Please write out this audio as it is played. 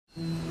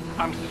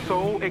I'm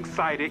so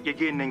excited you're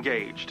getting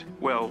engaged.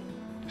 Well,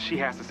 she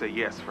has to say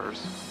yes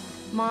first.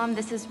 Mom,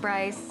 this is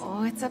Bryce.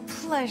 Oh, it's a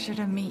pleasure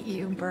to meet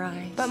you,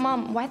 Bryce. But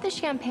Mom, why the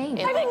champagne?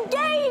 I'm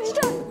engaged!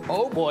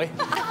 Oh, boy.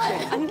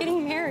 I'm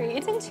getting married.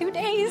 It's in 2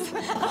 days.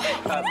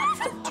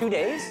 2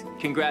 days?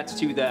 Congrats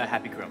to the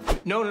happy groom.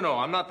 No,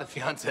 I'm not the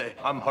fiance.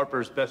 I'm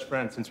Harper's best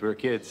friend since we were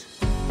kids.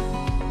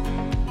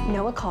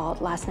 Noah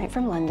called last night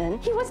from London.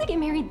 He wants to get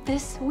married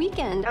this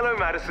weekend. Hello,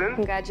 Madison.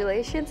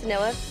 Congratulations,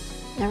 Noah.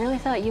 I really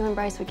thought you and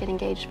Bryce would get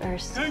engaged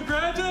first.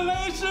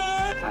 Congratulations!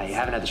 I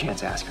haven't had the chance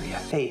to ask her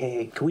yet.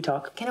 Hey, can we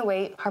talk? Can I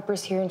wait?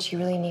 Harper's here and she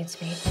really needs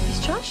me. Is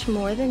Josh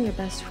more than your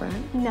best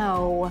friend?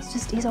 No, it's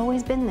just he's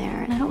always been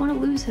there, and I don't want to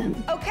lose him.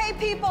 Okay,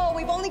 people,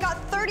 we've only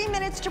got 30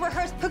 minutes to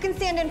rehearse. Who can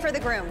stand in for the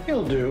groom?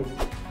 You'll do.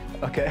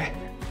 Okay.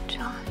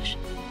 Josh.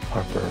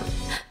 Harper.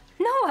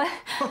 Noah.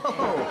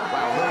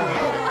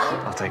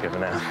 I'll take it for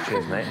now.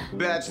 Cheers, mate.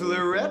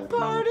 Bachelorette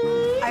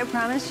party! I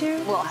promise you,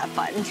 we'll have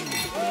fun.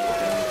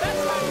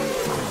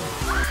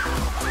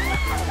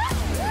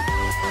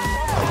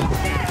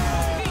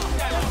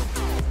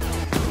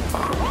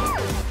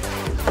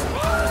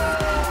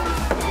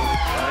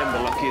 I'm the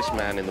luckiest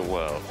man in the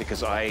world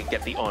because I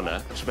get the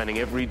honor of spending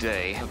every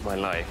day of my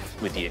life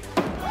with you.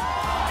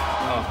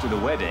 After the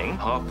wedding,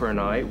 Harper and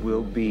I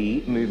will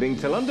be moving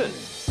to London.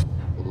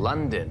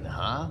 London,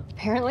 huh?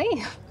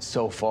 Apparently.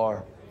 So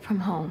far. From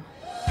home.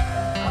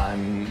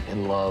 I'm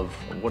in love.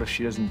 What if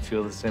she doesn't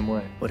feel the same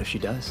way? What if she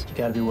does? You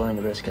gotta be willing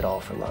to risk it all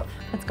for love.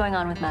 What's going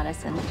on with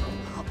Madison?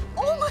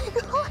 Oh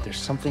my God! There's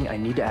something I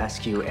need to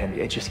ask you, and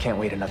it just can't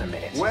wait another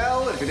minute.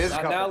 Well, if it is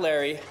Not now,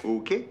 Larry.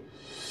 Okay.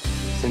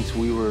 Since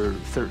we were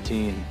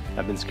 13,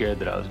 I've been scared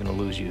that I was gonna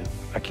lose you.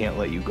 I can't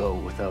let you go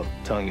without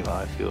telling you how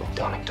I feel.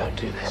 Darling, don't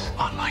do this.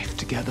 Our life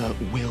together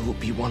will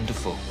be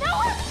wonderful.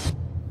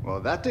 Well,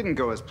 that didn't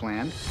go as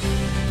planned.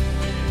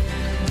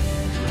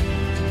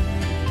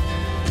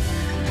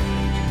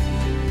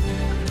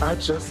 I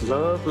just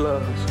love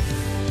love.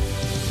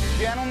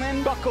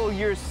 Gentlemen, buckle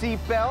your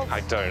seatbelt. I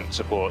don't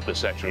support the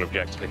sexual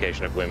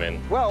objectification of women.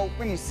 Well,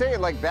 when you say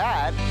it like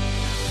that...